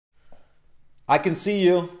I can see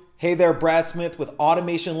you. Hey there, Brad Smith with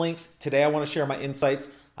AutomationLinks. Today I want to share my insights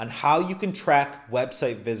on how you can track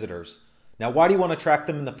website visitors. Now, why do you want to track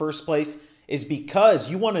them in the first place? Is because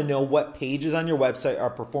you want to know what pages on your website are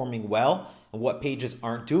performing well and what pages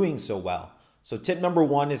aren't doing so well. So tip number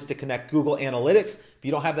one is to connect Google Analytics. If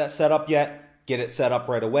you don't have that set up yet, get it set up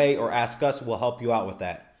right away or ask us, we'll help you out with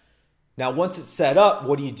that. Now, once it's set up,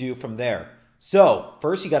 what do you do from there? So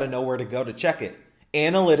first you got to know where to go to check it.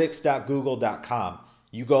 Analytics.google.com.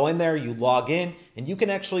 You go in there, you log in, and you can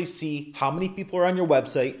actually see how many people are on your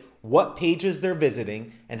website, what pages they're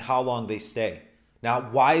visiting, and how long they stay. Now,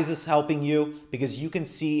 why is this helping you? Because you can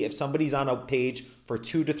see if somebody's on a page for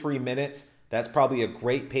 2 to 3 minutes, that's probably a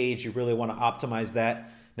great page. You really want to optimize that.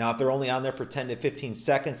 Now, if they're only on there for 10 to 15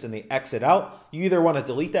 seconds and they exit out, you either want to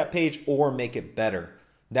delete that page or make it better.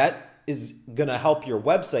 That is going to help your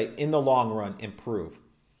website in the long run improve.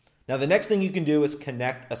 Now, the next thing you can do is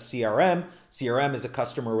connect a CRM. CRM is a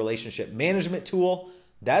customer relationship management tool.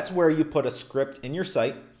 That's where you put a script in your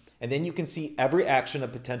site, and then you can see every action a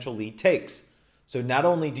potential lead takes. So not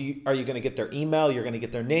only are you going to get their email, you're going to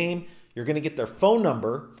get their name, you're going to get their phone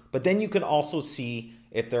number, but then you can also see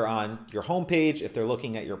if they're on your homepage, if they're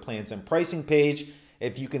looking at your plans and pricing page.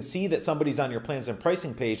 If you can see that somebody's on your plans and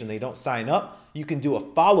pricing page and they don't sign up, you can do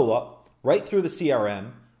a follow-up right through the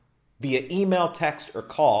CRM via email, text, or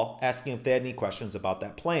call, asking if they had any questions about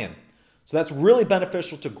that plan. So that's really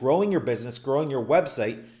beneficial to growing your business, growing your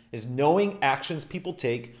website, is knowing actions people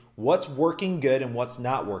take, what's working good and what's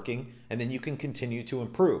not working, and then you can continue to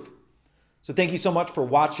improve. So thank you so much for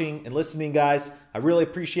watching and listening, guys. I really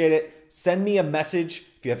appreciate it. Send me a message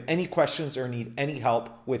if you have any questions or need any help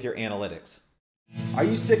with your analytics. Are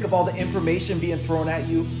you sick of all the information being thrown at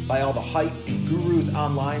you by all the hype and gurus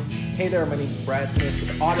online? Hey there, my name is Brad Smith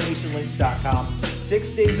with AutomationLinks.com.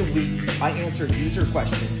 6 days a week, I answer user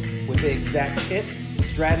questions with the exact tips,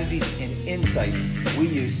 strategies, and insights we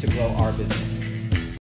use to grow our business.